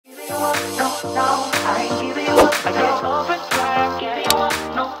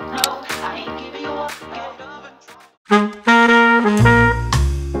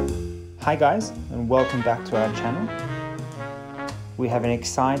guys, and welcome back to our channel. We have an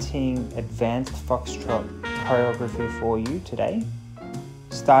exciting advanced Foxtrot choreography for you today.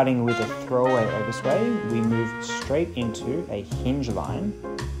 Starting with a throwaway oversway, we move straight into a hinge line,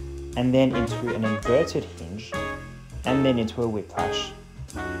 and then into an inverted hinge, and then into a whiplash.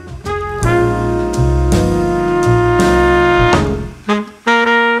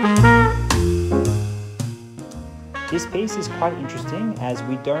 This piece is quite interesting as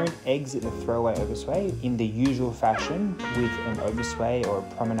we don't exit the throwaway oversway in the usual fashion with an oversway or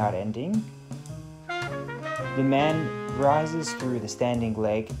a promenade ending. The man rises through the standing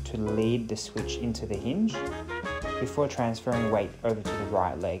leg to lead the switch into the hinge before transferring weight over to the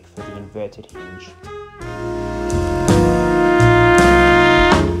right leg for the inverted hinge.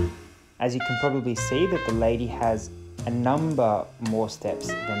 As you can probably see that the lady has a number more steps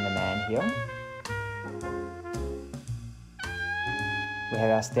than the man here. We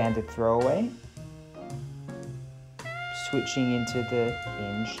have our standard throwaway, switching into the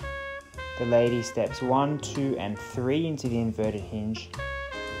hinge. The lady steps 1, 2, and 3 into the inverted hinge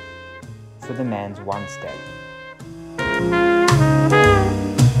for the man's 1 step.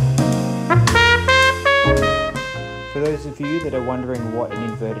 For those of you that are wondering what an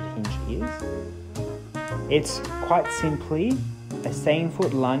inverted hinge is, it's quite simply a same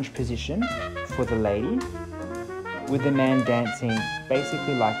foot lunge position for the lady, with the man dancing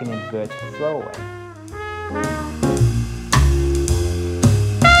basically like an inverted throwaway.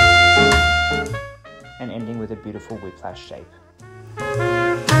 And ending with a beautiful whiplash shape.